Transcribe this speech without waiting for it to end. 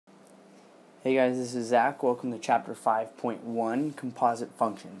Hey guys, this is Zach. Welcome to Chapter 5.1, Composite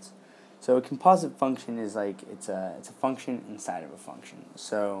Functions. So a composite function is it's a function inside of a function.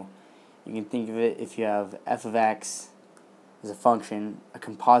 So you can think of it, if you have f of x as a function, a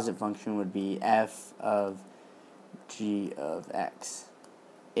composite function would be f of g of x,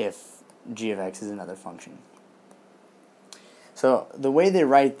 if g of x is another function. So the way they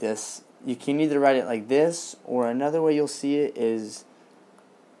write this, you can either write it like this, or another way you'll see it is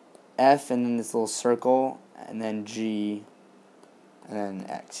f and then this little circle and then g and then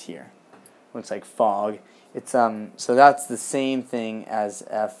x here. Looks like fog. It's so that's the same thing as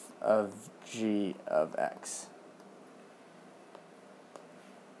f of g of x.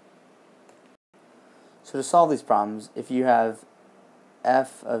 So to solve these problems, if you have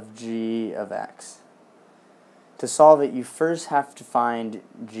f of g of x, to solve it you first have to find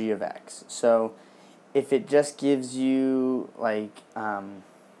g of x. So if it just gives you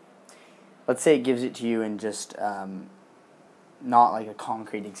let's say it gives it to you in just not like a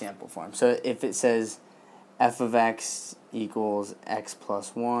concrete example form. So if it says f of x equals x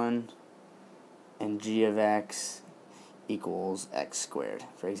plus 1 and g of x equals x squared,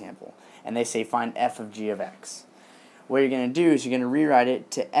 for example, and they say find f of g of x, what you're going to do is you're going to rewrite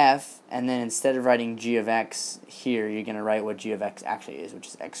it to f, and then instead of writing g of x here, you're going to write what g of x actually is, which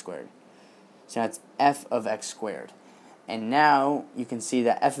is x squared. So that's f of x squared. And now you can see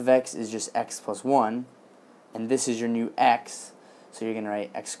that f of x is just x plus 1, and this is your new x, so you're going to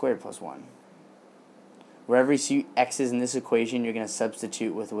write x squared plus 1. Wherever you see x's in this equation, you're going to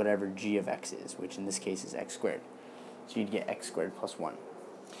substitute with whatever g of x is, which in this case is x squared. So you'd get x squared plus 1.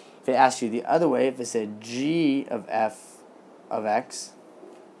 If it asks you the other way, if it said g of f of x,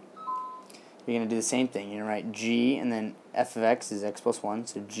 you're going to do the same thing. You're going to write g, and then f of x is x plus 1,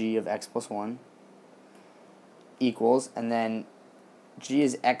 so g of x plus 1 equals, and then g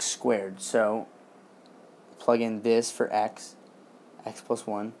is x squared, so plug in this for x plus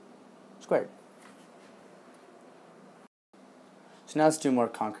 1 squared. So now let's do a more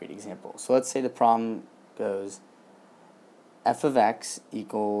concrete example. So let's say the problem goes f of x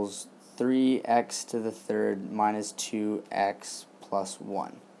equals 3x to the third minus 2x plus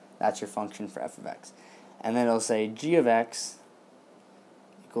 1. That's your function for f of x. And then it'll say g of x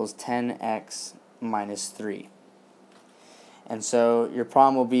equals 10x minus 3. And so your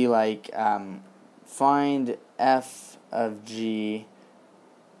problem will be find f of g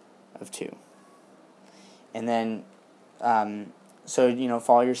of 2. And then,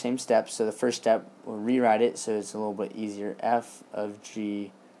 follow your same steps. So the first step, we'll rewrite it so it's a little bit easier. F of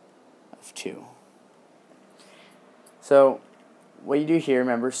g of 2. So what you do here,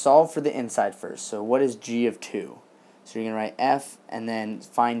 remember, solve for the inside first. So what is g of 2? So you're going to write f and then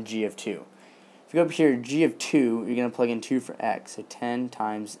find g of 2. If you go up here, g of 2, you're going to plug in 2 for x. So 10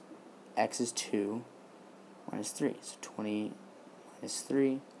 times x is 2 minus 3. So 20 minus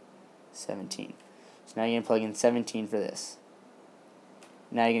 3, 17. So now you're going to plug in 17 for this.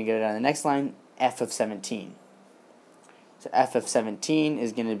 Now you're going to go down to the next line, f of 17. So f of 17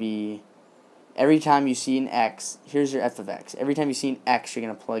 is going to be, every time you see an x, here's your f of x. Every time you see an x, you're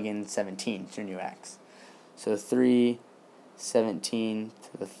going to plug in 17. It's your new x. So 3, 17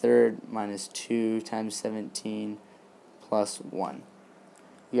 to the third minus 2 times 17 plus 1.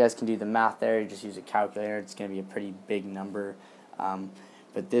 You guys can do the math there. You just use a calculator. It's going to be a pretty big number.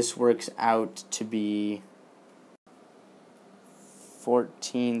 But this works out to be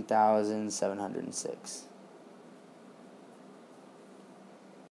 14,706.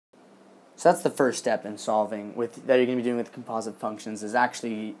 So that's the first step in solving that you're going to be doing with composite functions, is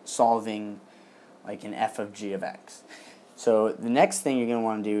actually solving like an f of g of x. So the next thing you're going to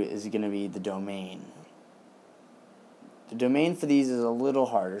want to do is going to be the domain. The domain for these is a little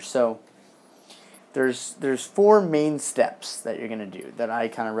harder. So there's 4 main steps that you're going to do that I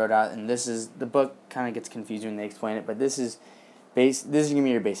kind of wrote out, and this is, the book kind of gets confusing when they explain it, but this is going to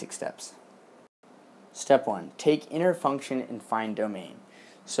be your basic steps. Step 1, take inner function and find domain.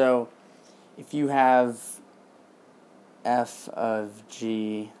 So if you have f of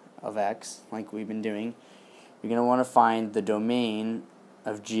g of x, like we've been doing, you're going to want to find the domain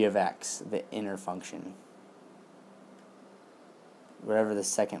of g of x, the inner function, whatever the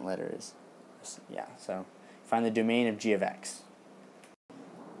second letter is. Yeah, so find the domain of g of x.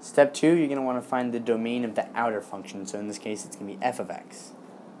 Step 2, you're going to want to find the domain of the outer function, so in this case it's going to be f of x.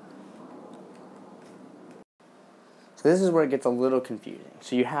 So this is where it gets a little confusing.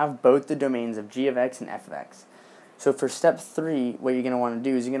 So you have both the domains of g of x and f of x. So for step 3, what you're going to want to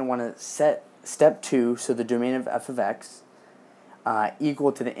do is you're going to want to set step 2, so the domain of f of x,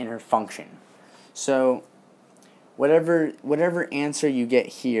 equal to the inner function. So whatever answer you get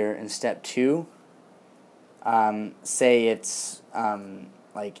here in step 2, say it's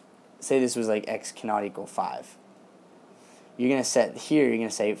say this was like x cannot equal 5. You're going to set here, you're going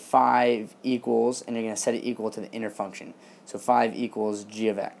to say 5 equals, and you're going to set it equal to the inner function. So 5 equals g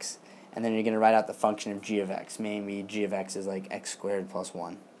of x. And then you're going to write out the function of g of x. Maybe g of x is like x squared plus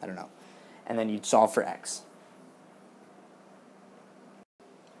 1. I don't know. And then you'd solve for x.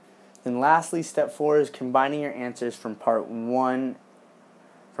 And lastly, step 4 is combining your answers from part 1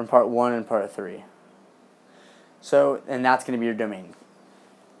 and part 3. So, and that's going to be your domain.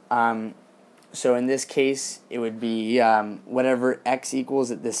 So in this case, it would be whatever x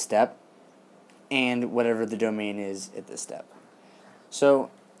equals at this step and whatever the domain is at this step. So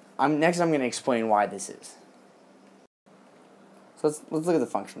next I'm going to explain why this is. So let's look at the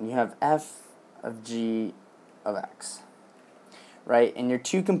function. You have f of g of x, right? And your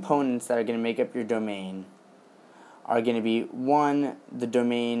two components that are going to make up your domain are going to be, one, the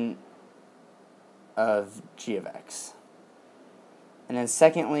domain of g of x. And then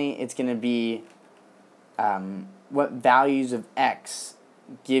secondly, it's going to be what values of x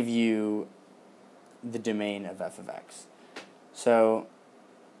give you the domain of f of x. So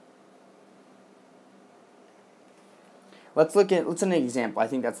let's look at an example. I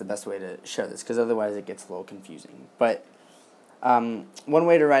think that's the best way to show this, because otherwise it gets a little confusing. But one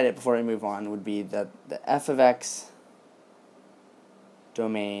way to write it before we move on would be that the f of x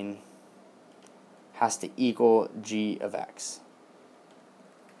domain has to equal g of x.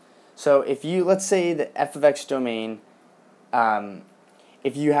 So if you, let's say the f of x domain,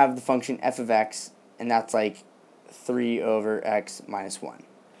 if you have the function f of x, and that's like 3 over x minus 1.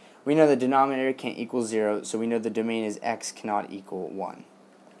 We know the denominator can't equal 0, so we know the domain is x cannot equal 1.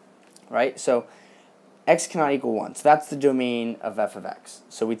 Right? So x cannot equal 1. So that's the domain of f of x.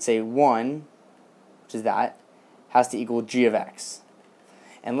 So we'd say 1, which is that, has to equal g of x.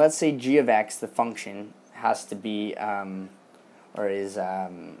 And let's say g of x, the function, has to be, let's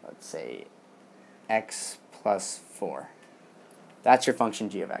say, x plus 4. That's your function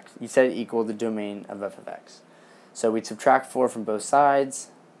g of x. You set it equal the domain of f of x. So we'd subtract 4 from both sides,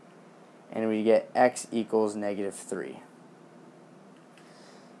 and we get x equals negative 3.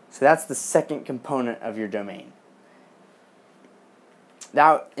 So that's the second component of your domain.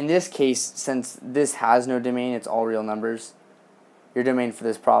 Now, in this case, since this has no domain, it's all real numbers, your domain for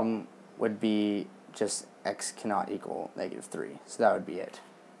this problem would be just x cannot equal negative 3. So that would be it.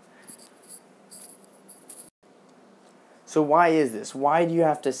 So why is this? Why do you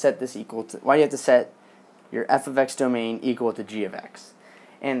have to set this equal to, why do you have to set your f of x domain equal to g of x?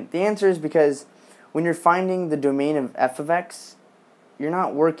 And the answer is because when you're finding the domain of f of x, you're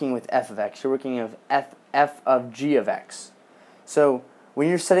not working with f of x, you're working with f of g of x. So when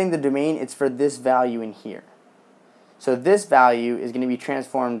you're setting the domain, it's for this value in here. So this value is going to be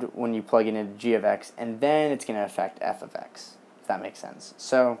transformed when you plug it into g of x, and then it's going to affect f of x, if that makes sense.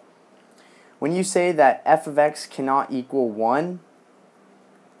 So when you say that f of x cannot equal 1,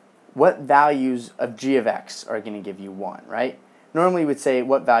 what values of g of x are going to give you 1, right? Normally we would say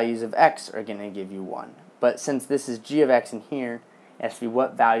what values of x are going to give you 1. But since this is g of x in here, it has to be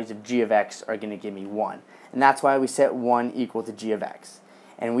what values of g of x are going to give me 1. And that's why we set 1 equal to g of x.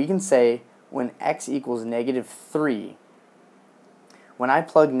 And we can say when x equals negative 3, when I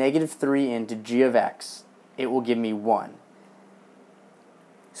plug negative 3 into g of x, it will give me 1.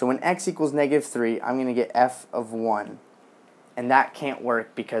 So when x equals negative 3, I'm going to get f of 1. And that can't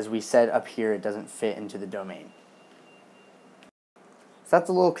work because we said up here it doesn't fit into the domain. So that's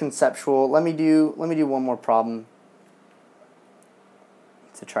a little conceptual. Let me do one more problem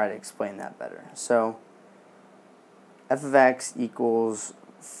to try to explain that better. So f of x equals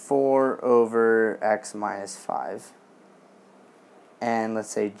 4 over x minus 5. And let's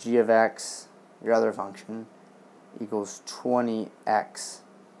say g of x, your other function, equals 20x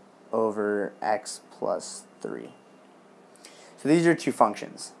over x plus 3. So these are two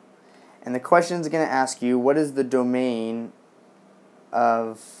functions. And the question is going to ask you, what is the domain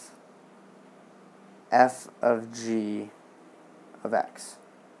of f of g of x?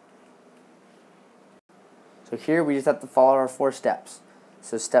 So here we just have to follow our 4 steps.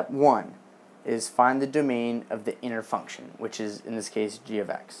 So step 1 is find the domain of the inner function, which is, in this case, g of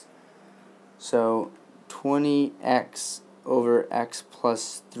x. So 20x over x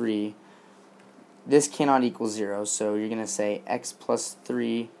plus 3, this cannot equal 0, so you're going to say x plus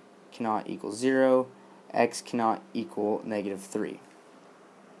 3 cannot equal 0, x cannot equal negative 3.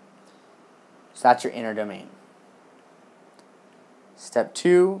 So that's your inner domain. Step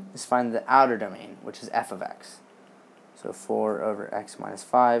 2 is find the outer domain, which is f of x. So 4 over x minus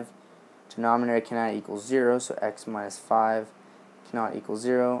 5. Denominator cannot equal 0, so x minus 5 cannot equal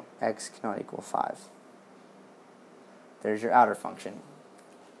 0, x cannot equal 5. There's your outer function,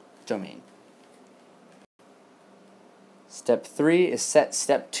 domain. Step 3 is set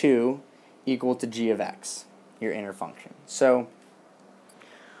step 2 equal to g of x, your inner function. So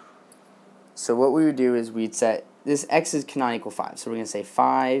what we would do is we'd set this x cannot equal 5. So we're going to say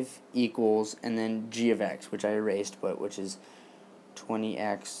 5 equals, and then g of x, which I erased, but which is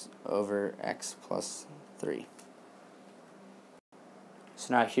 20x over x plus 3.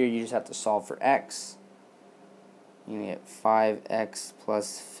 So now here you just have to solve for x. You're going to get 5x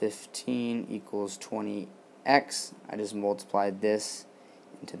plus 15 equals 20x. I just multiplied this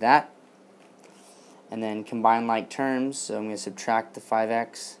into that. And then combine like terms, so I'm going to subtract the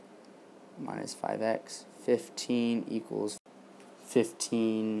 5x minus 5x. 15 equals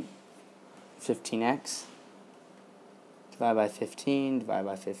 15x. Divide by 15, divide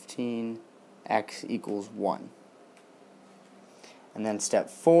by 15, x equals 1. And then step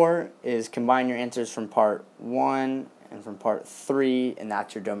 4 is combine your answers from part 1 and from part 3, and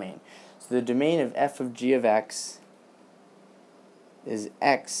that's your domain. So the domain of f of g of x is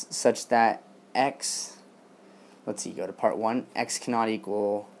x such that x, let's see, go to part 1, x cannot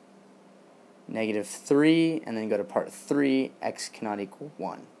equal negative 3, and then go to part 3, x cannot equal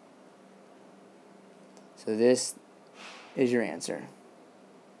 1. So this is your answer.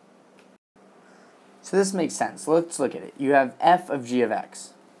 So this makes sense. Let's look at it. You have f of g of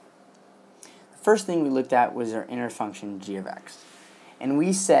x. The first thing we looked at was our inner function g of x. And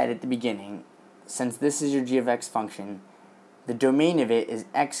we said at the beginning, since this is your g of x function, the domain of it is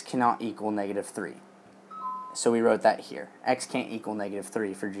x cannot equal negative 3. So we wrote that here. X can't equal negative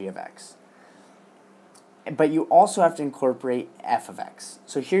 3 for g of x. But you also have to incorporate f of x.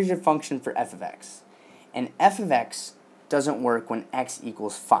 So here's your function for f of x. And f of x doesn't work when x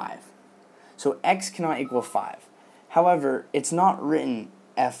equals 5. So x cannot equal 5. However, it's not written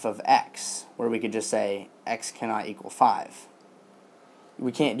f of x, where we could just say x cannot equal 5.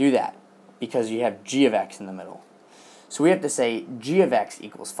 We can't do that because you have g of x in the middle. So we have to say g of x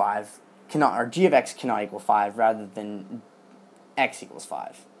equals 5, or g of x cannot equal 5 rather than x equals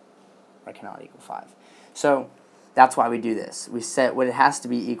 5, or cannot equal 5. So that's why we do this. We set what it has to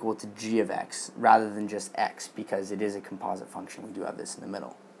be equal to g of x rather than just x, because it is a composite function. We do have this in the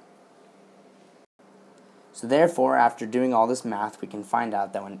middle. So therefore, after doing all this math, we can find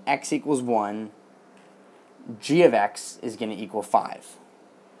out that when x equals 1, g of x is going to equal 5.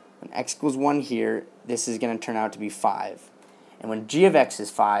 When x equals 1 here, this is going to turn out to be 5. And when g of x is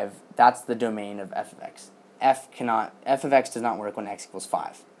 5, that's the domain of f of x. F of x does not work when x equals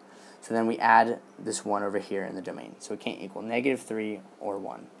 5. So then we add this 1 over here in the domain. So it can't equal negative 3 or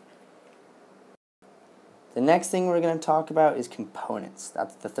 1. The next thing we're going to talk about is components.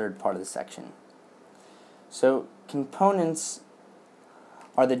 That's the third part of the section. So components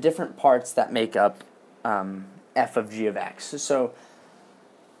are the different parts that make up f of g of x. So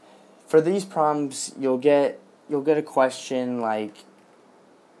for these problems, you'll get a question like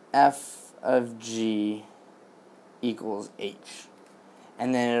f of g equals h.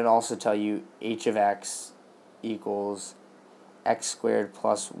 And then it'll also tell you h of x equals x squared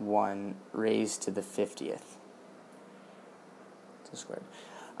plus 1 raised to the 50th. So squared.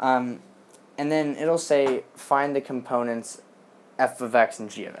 And then it'll say find the components f of x and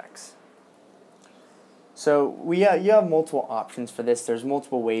g of x. So you have multiple options for this. There's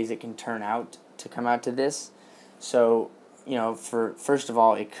multiple ways it can turn out to come out to this. So first of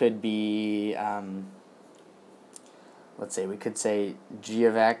all, it could be let's say we could say g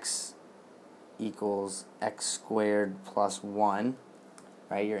of x equals x squared plus 1,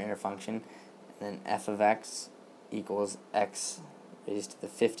 right, your inner function, and then f of x equals x raised to the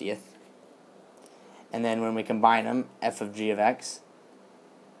 50th. And then when we combine them, f of g of x,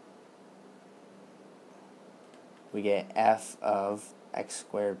 we get f of x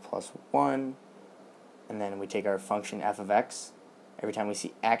squared plus 1, and then we take our function f of x. Every time we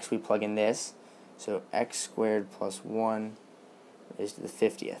see x, we plug in this. So x squared plus 1 raised to the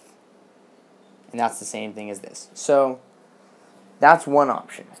 50th. And that's the same thing as this. So that's one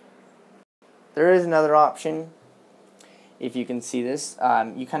option. There is another option. If you can see this,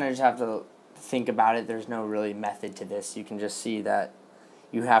 you kind of just have to think about it. There's no really method to this. You can just see that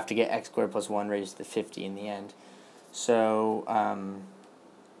you have to get x squared plus 1 raised to the 50 in the end. So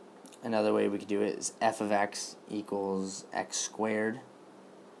another way we could do it is f of x equals x squared.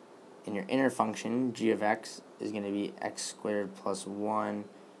 And your inner function, g of x, is going to be x squared plus 1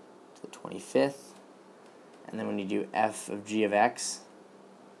 to the 25th. And then when you do f of g of x,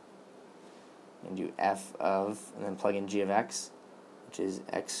 you can do f of, and then plug in g of x, which is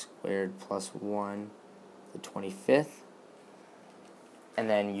x squared plus 1 to the 25th. And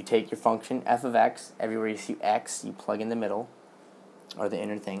then you take your function f of x. Everywhere you see x, you plug in the middle, or the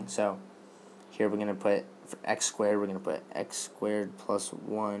inner thing. So here we're going to put, for x squared, we're going to put x squared plus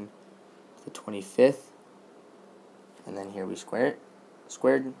 1 to the 25th. And then here we square it.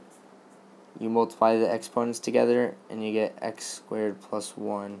 Squared. You multiply the exponents together, and you get x squared plus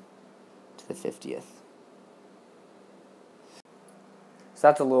 1 to the 50th. So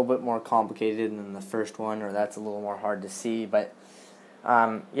that's a little bit more complicated than the first one, or that's a little more hard to see. But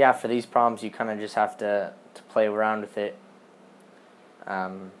yeah, for these problems, you kind of just have to play around with it.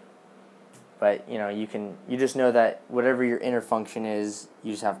 But you just know that whatever your inner function is,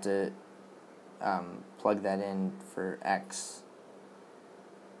 you just have to plug that in for x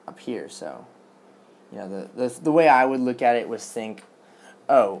up here. So the way I would look at it was think,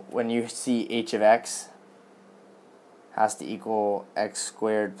 oh, when you see h of x has to equal x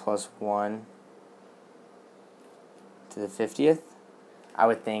squared plus 1 to the 50th, I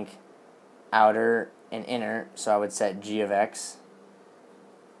would think outer and inner, so I would set g of x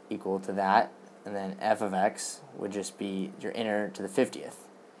equal to that, and then f of x would just be your inner to the 50th,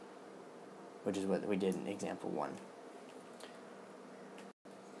 which is what we did in example 1.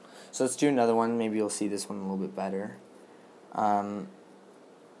 So let's do another one. Maybe you'll see this one a little bit better.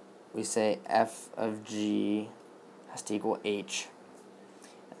 We say f of g has to equal h,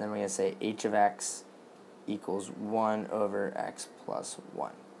 and then we're going to say h of x equals 1 over x plus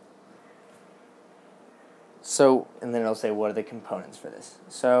 1. So, and then it'll say what are the components for this.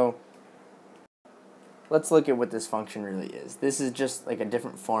 So let's look at what this function really is. This is just like a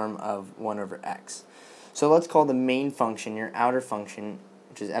different form of 1 over x. So let's call the main function, your outer function,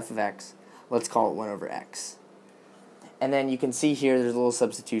 which is f of x, let's call it 1 over x. And then you can see here there's a little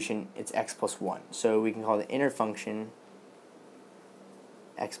substitution, it's x plus 1. So we can call the inner function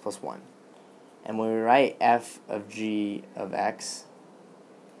x plus 1. And when we write f of g of x,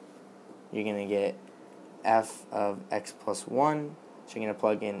 you're going to get f of x plus 1. So you're going to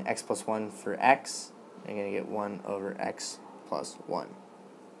plug in x plus 1 for x. You're going to get 1 over x plus 1.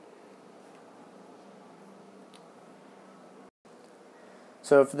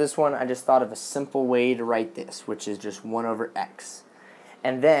 So for this one, I just thought of a simple way to write this, which is just 1 over x.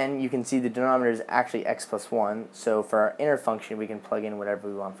 And then you can see the denominator is actually x plus 1. So for our inner function, we can plug in whatever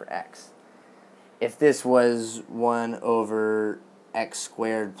we want for x. If this was 1 over x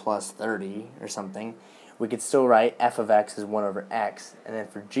squared plus 30 or something, we could still write f of x as 1 over x. And then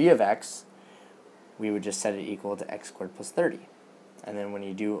for g of x, we would just set it equal to x squared plus 30. And then when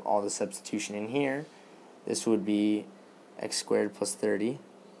you do all the substitution in here, this would be x squared plus 30,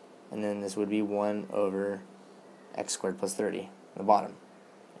 and then this would be 1 over x squared plus 30 on the bottom,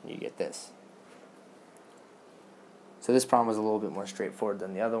 and you get this. So this problem was a little bit more straightforward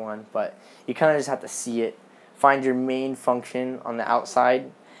than the other one, but you kind of just have to see it, find your main function on the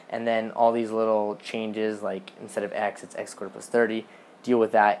outside, and then all these little changes, like instead of x, it's x squared plus 30, deal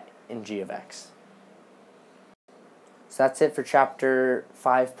with that in g of x. So that's it for chapter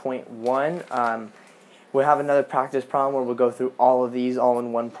 5.1. We'll have another practice problem where we'll go through all of these all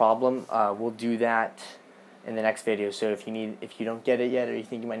in one problem. We'll do that in the next video. So if you don't get it yet, or you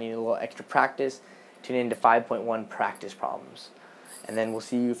think you might need a little extra practice, tune in to 5.1 practice problems. And then we'll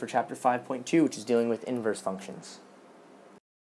see you for chapter 5.2, which is dealing with inverse functions.